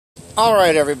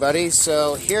Alright everybody,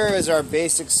 so here is our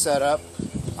basic setup.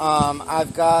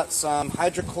 I've got some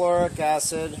hydrochloric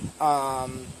acid.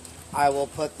 I will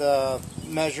put the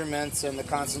measurements and the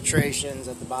concentrations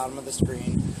at the bottom of the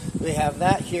screen. We have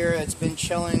that here. It's been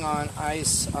chilling on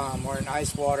ice or in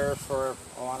ice water for,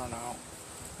 I don't know,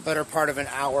 better part of an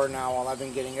hour now while I've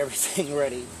been getting everything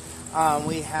ready.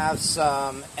 We have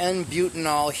some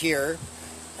N-butanol here,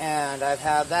 and I've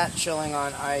had that chilling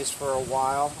on ice for a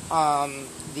while.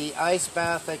 The ice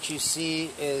bath that you see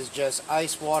is just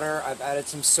ice water. I've added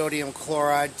some sodium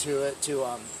chloride to it to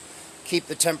keep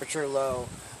the temperature low.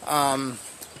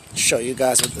 Show you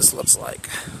guys what this looks like.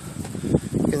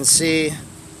 You can see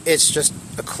it's just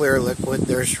a clear liquid.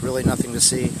 There's really nothing to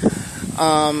see.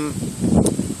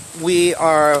 We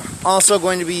are also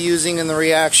going to be using in the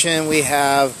reaction, we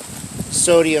have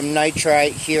sodium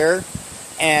nitrite here.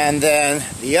 And then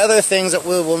the other things that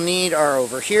we will need are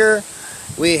over here.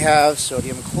 We have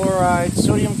sodium chloride,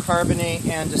 sodium carbonate,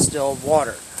 and distilled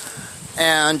water.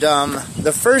 And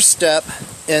the first step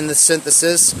in the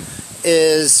synthesis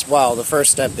is, well, the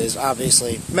first step is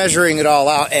obviously measuring it all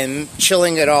out and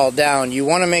chilling it all down. You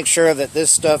want to make sure that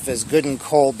this stuff is good and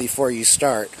cold before you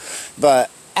start.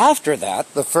 But after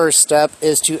that, the first step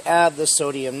is to add the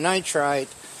sodium nitrite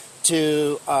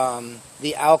to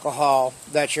the alcohol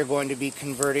that you're going to be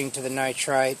converting to the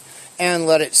nitrite and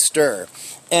let it stir.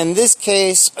 In this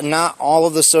case, not all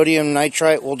of the sodium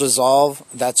nitrite will dissolve.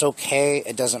 That's okay.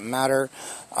 It doesn't matter.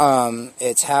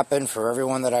 It's happened for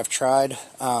everyone that I've tried.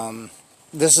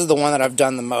 This is the one that I've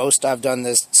done the most. I've done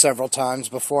this several times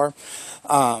before.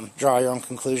 Draw your own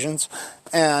conclusions.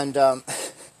 And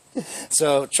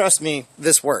so trust me,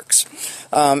 this works.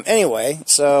 Anyway,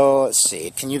 so let's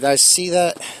see. Can you guys see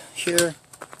that here?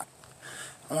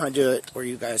 I want to do it where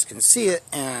you guys can see it,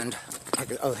 and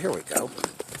oh, here we go.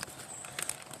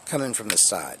 Come in from the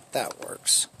side. That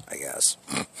works, I guess.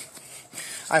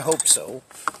 I hope so.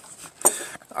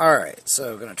 Alright,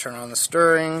 so I'm going to turn on the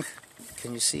stirring.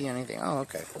 Can you see anything? Oh,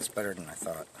 okay. That's better than I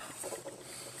thought.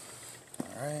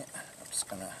 Alright, I'm just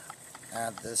going to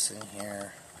add this in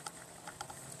here.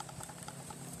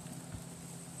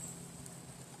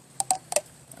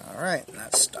 Alright, and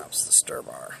that stops the stir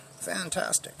bar.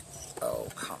 Fantastic. Oh,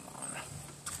 come on.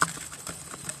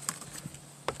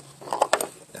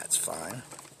 That's fine.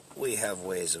 We have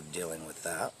ways of dealing with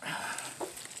that.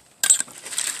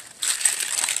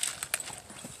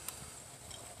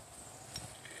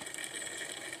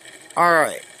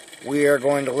 Alright, we are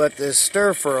going to let this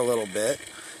stir for a little bit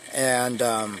and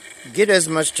get as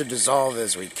much to dissolve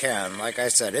as we can. Like I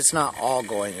said, it's not all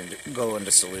going to go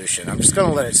into solution. I'm just going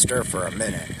to let it stir for a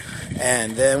minute,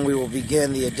 and then we will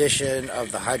begin the addition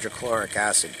of the hydrochloric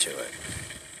acid to it.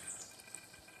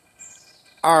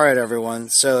 Alright everyone,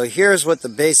 so here's what the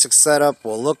basic setup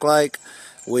will look like.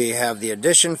 We have the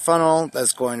addition funnel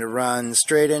that's going to run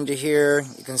straight into here.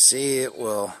 You can see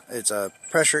it's a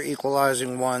pressure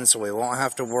equalizing one, so we won't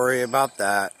have to worry about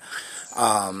that.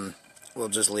 We'll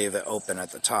just leave it open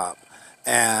at the top.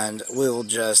 And we'll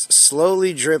just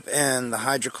slowly drip in the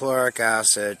hydrochloric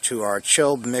acid to our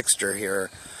chilled mixture here,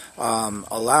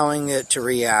 allowing it to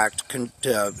react.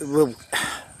 Too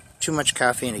much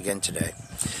caffeine again today.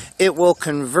 It will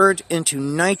convert into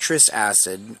nitrous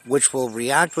acid, which will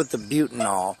react with the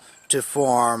butanol to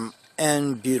form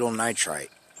N-butyl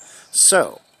nitrite.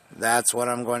 So, that's what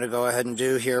I'm going to go ahead and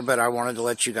do here, but I wanted to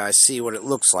let you guys see what it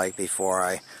looks like before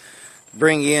I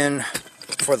bring in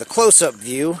for the close-up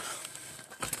view.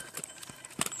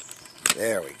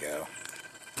 There we go.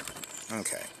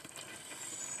 Okay.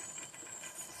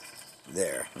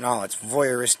 There. Now it's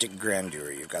voyeuristic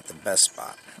grandeur. You've got the best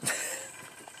spot.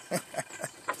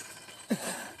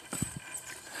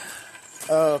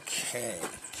 Okay,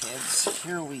 kids,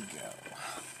 here we go.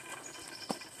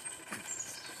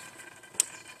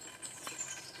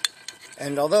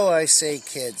 And although I say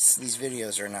kids, these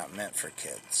videos are not meant for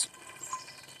kids.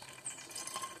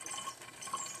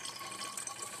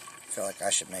 I feel like I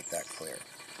should make that clear.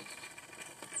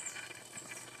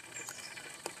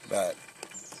 But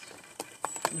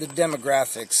the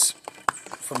demographics,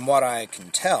 from what I can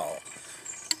tell,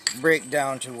 break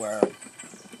down to where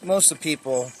most of the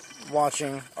people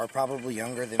watching are probably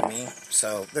younger than me,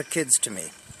 so they're kids to me.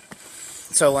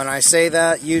 So when I say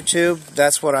that, YouTube,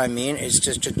 that's what I mean. It's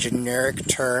just a generic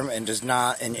term and does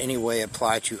not in any way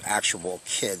apply to actual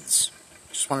kids.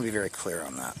 Just want to be very clear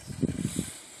on that.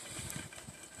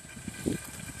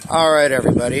 Alright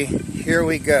everybody, here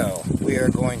we go. We are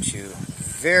going to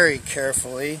very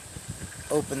carefully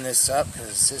open this up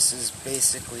because this is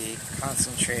basically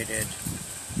concentrated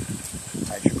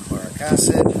hydrochloric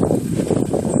acid.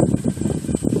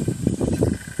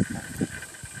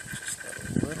 Just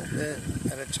bit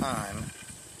at a time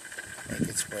make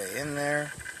its way in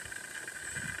there.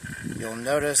 You'll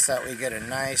notice that we get a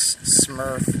nice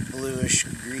Smurf bluish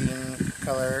green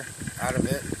color out of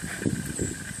it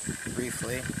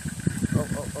briefly. Oh,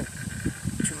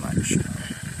 too much.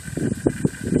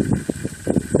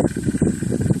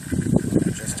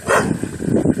 Just a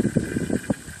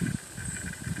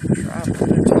drop at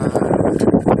a time.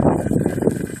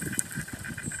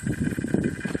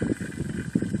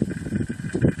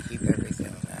 Keep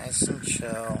everything nice and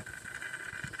chill.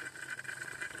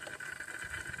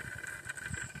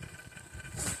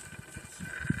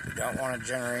 We don't want to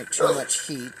generate too much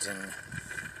heat and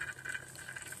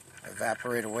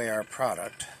evaporate away our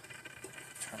product.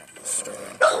 Turn up the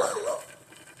stirring.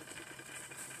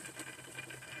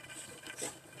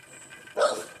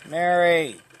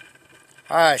 Mary!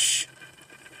 Hush!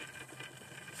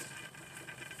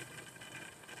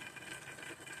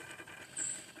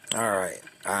 Alright,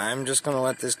 I'm just going to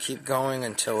let this keep going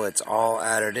until it's all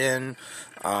added in.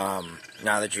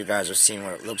 Now that you guys have seen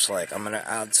what it looks like, I'm going to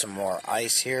add some more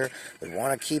ice here. We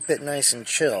want to keep it nice and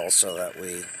chill so that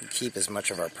we keep as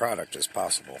much of our product as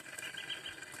possible.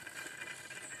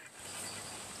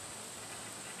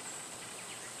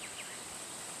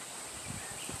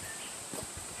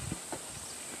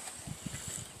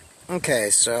 Okay,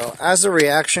 so as the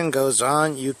reaction goes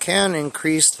on, you can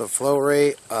increase the flow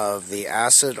rate of the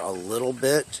acid a little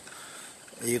bit.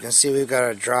 You can see we've got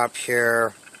a drop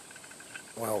here.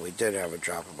 Well, we did have a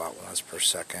drop about once per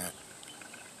second.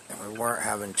 And we weren't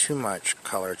having too much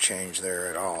color change there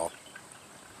at all.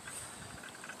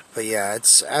 But yeah,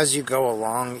 it's as you go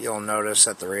along, you'll notice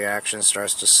that the reaction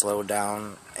starts to slow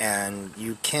down, and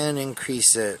you can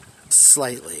increase it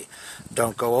slightly.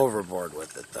 Don't go overboard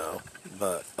with it though,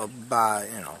 but by,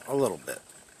 a little bit.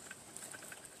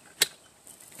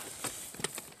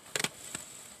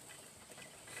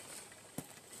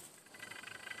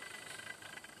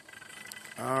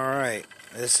 Alright,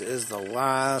 this is the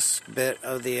last bit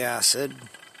of the acid.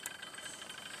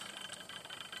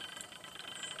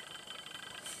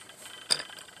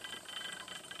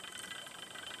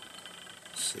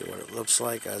 See what it looks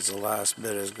like as the last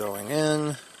bit is going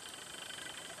in.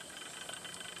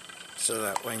 So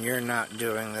that when you're not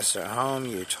doing this at home,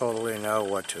 you totally know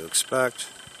what to expect.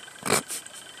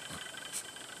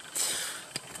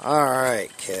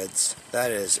 Alright, kids, that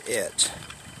is it.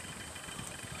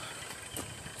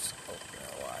 Let's open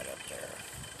it wide up there.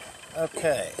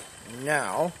 Okay,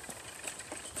 now,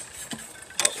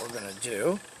 what we're going to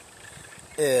do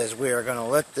is we are going to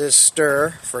let this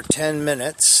stir for 10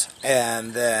 minutes,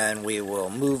 and then we will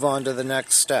move on to the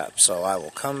next step. So I will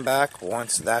come back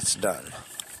once that's done.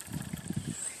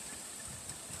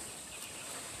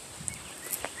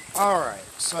 Alright,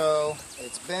 so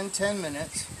it's been 10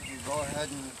 minutes. You go ahead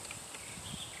and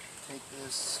take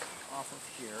this off of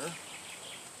here.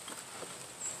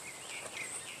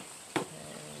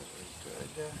 Okay,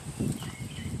 good.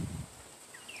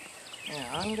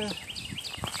 And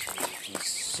if you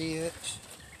see it,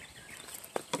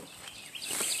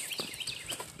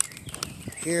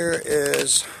 here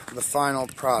is the final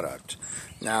product.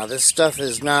 Now this stuff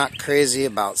is not crazy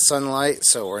about sunlight,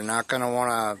 so we're not going to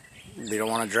want to, we don't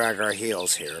want to drag our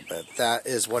heels here, but that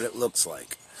is what it looks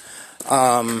like.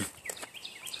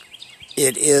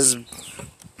 It is,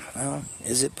 well,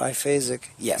 is it biphasic?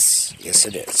 Yes,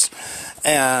 it is.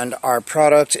 And our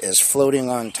product is floating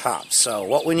on top. So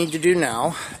what we need to do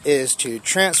now is to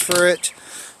transfer it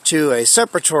to a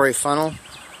separatory funnel,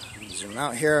 zoom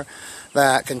out here,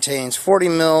 that contains 40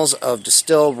 mils of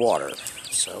distilled water.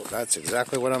 So that's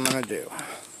exactly what I'm going to do.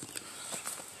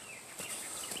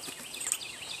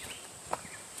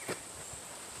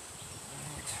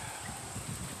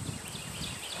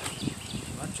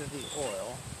 Much of the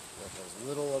oil with as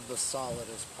little of the solid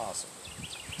as possible.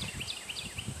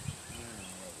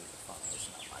 Maybe the funnel is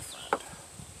not my friend.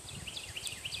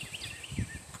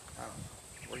 I don't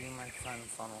know. Where you might find the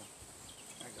funnel,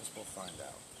 I guess we'll find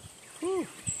out. Whew.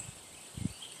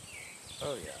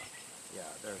 Oh yeah. Yeah,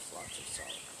 there's lots of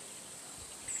solid.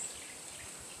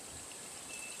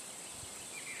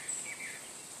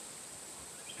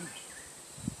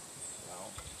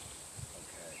 Well,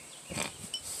 okay.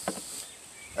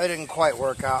 That didn't quite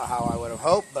work out how I would have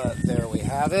hoped, but there we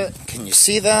have it. Can you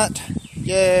see that?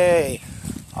 Yay!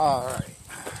 Alright.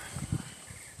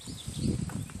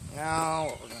 Now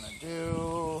what we're going to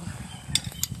do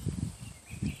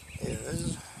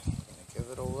is give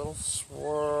it a little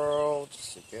swirl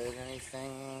just to get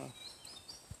anything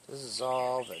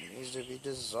dissolved that needs to be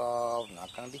dissolved.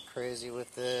 Not going to be crazy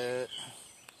with it.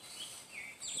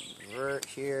 Invert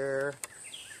here.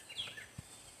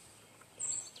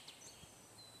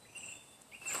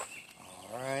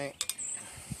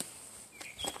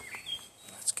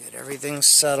 everything's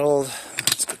settled.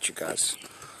 Let's get you guys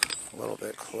a little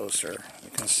bit closer. You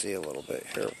can see a little bit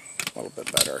here, a little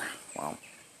bit better. Wow.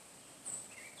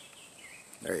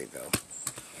 There you go.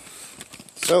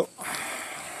 So,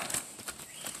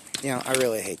 I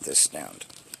really hate this stand.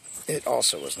 It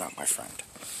also was not my friend.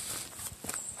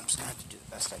 I'm just going to have to do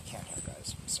the best I can here,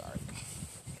 guys. I'm sorry.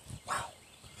 Wow.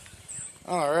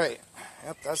 Alright.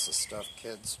 Yep, that's the stuff,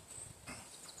 kids.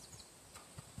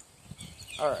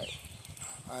 Alright.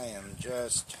 I am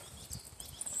just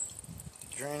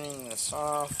draining this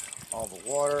off, all the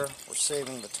water. We're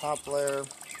saving the top layer.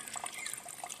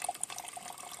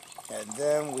 And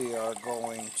then we are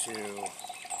going to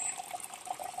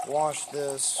wash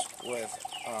this with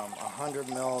 100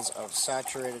 mils of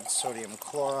saturated sodium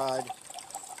chloride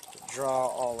to draw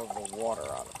all of the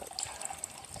water out of it.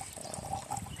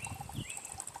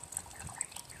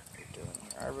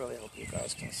 I really hope you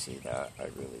guys can see that. I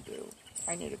really do.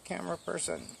 I need a camera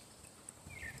person.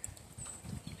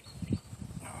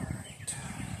 Alright.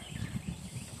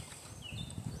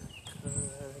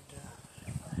 Good.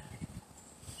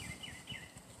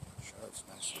 Sure it's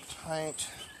nice and tight.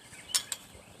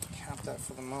 Cap that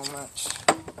for the moment.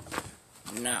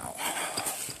 Now.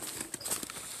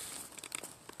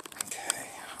 Okay.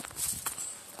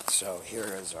 So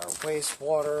here is our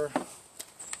wastewater.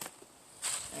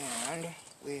 And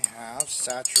we have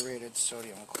saturated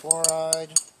sodium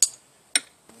chloride.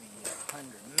 We need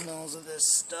 100 mils of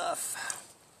this stuff.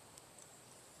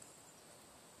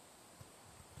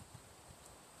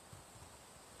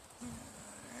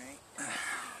 Alright.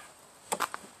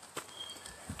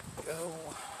 Go.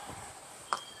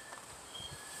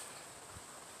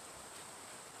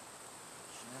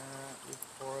 Gently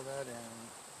pour that in.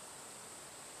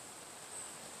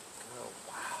 Go.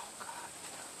 Wow, God.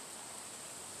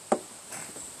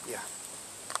 Yeah.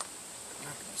 I'm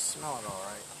not going to smell it all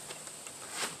right.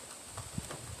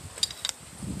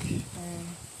 Okay.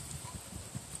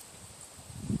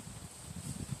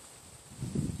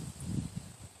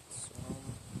 So,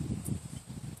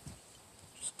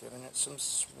 just giving it some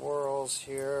swirls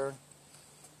here.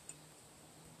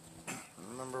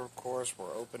 Remember, of course,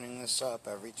 we're opening this up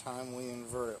every time we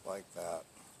invert it like that.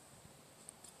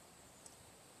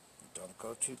 Don't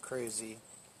go too crazy.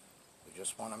 We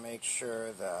just want to make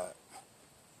sure that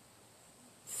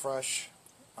fresh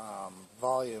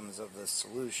volumes of the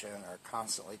solution are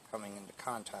constantly coming into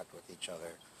contact with each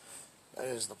other. That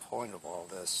is the point of all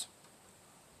this.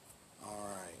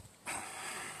 Alright,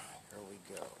 here we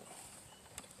go.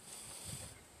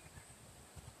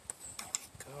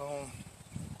 Go.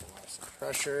 Apply some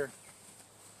pressure.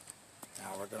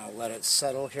 Now we're going to let it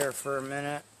settle here for a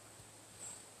minute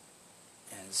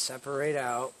and separate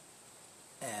out.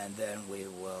 And then we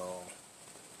will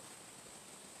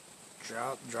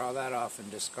draw that off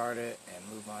and discard it and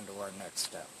move on to our next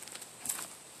step.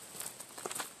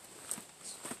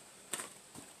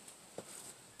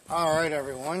 Alright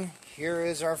everyone, here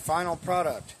is our final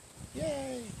product.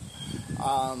 Yay!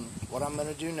 What I'm going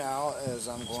to do now is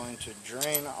I'm going to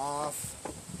drain off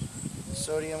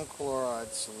sodium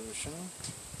chloride solution.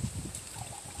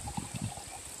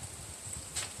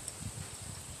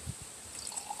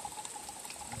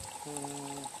 Come on.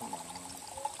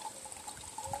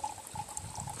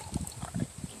 Alright,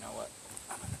 you know what?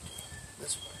 I'm going to do it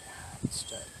this way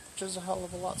instead, which is a hell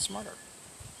of a lot smarter.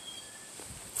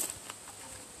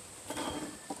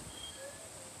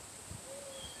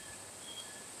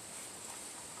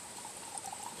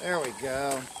 There we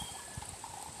go.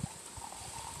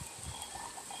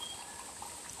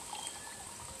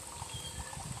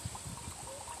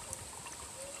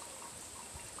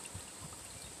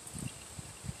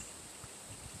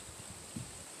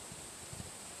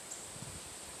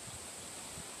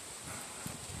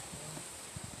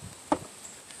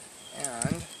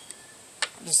 And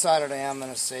I decided I am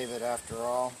going to save it after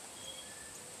all.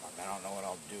 I don't know what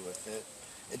I'll do with it.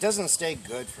 It doesn't stay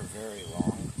good for very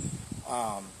long.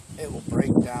 It will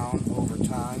break down over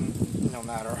time, no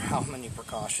matter how many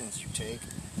precautions you take.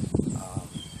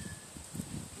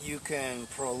 You can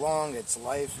prolong its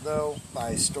life, though,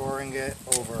 by storing it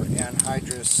over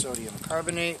anhydrous sodium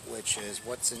carbonate, which is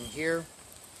what's in here.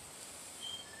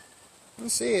 You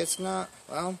see, it's not,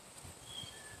 well,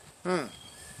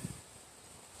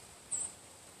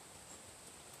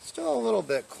 still a little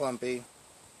bit clumpy.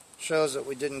 Shows that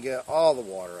we didn't get all the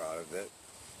water out of it.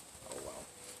 Oh well.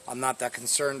 I'm not that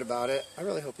concerned about it. I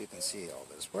really hope you can see all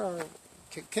this.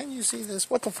 Can you see this?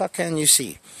 What the fuck can you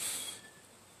see?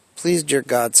 Please, dear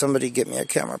God, somebody get me a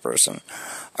camera person.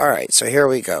 Alright, so here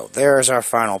we go. There's our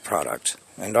final product.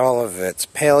 and all of its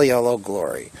pale yellow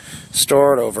glory,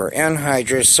 stored over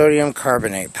anhydrous sodium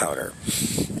carbonate powder.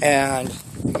 And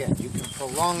again, you can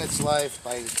prolong its life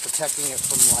by protecting it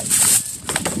from light.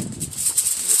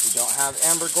 If you don't have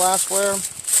amber glassware,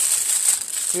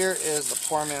 here is the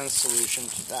poor man's solution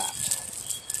to that.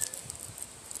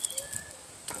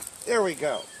 There we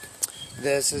go.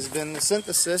 This has been the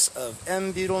synthesis of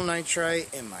M-butyl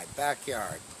nitrite in my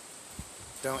backyard.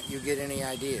 Don't you get any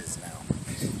ideas now.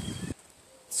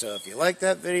 So if you liked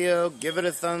that video, give it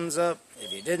a thumbs up.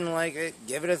 If you didn't like it,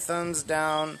 give it a thumbs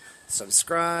down.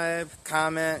 Subscribe,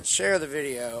 comment, share the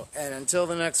video. And until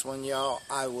the next one, y'all,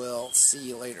 I will see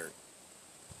you later.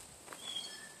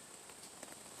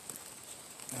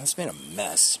 It's been a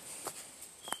mess.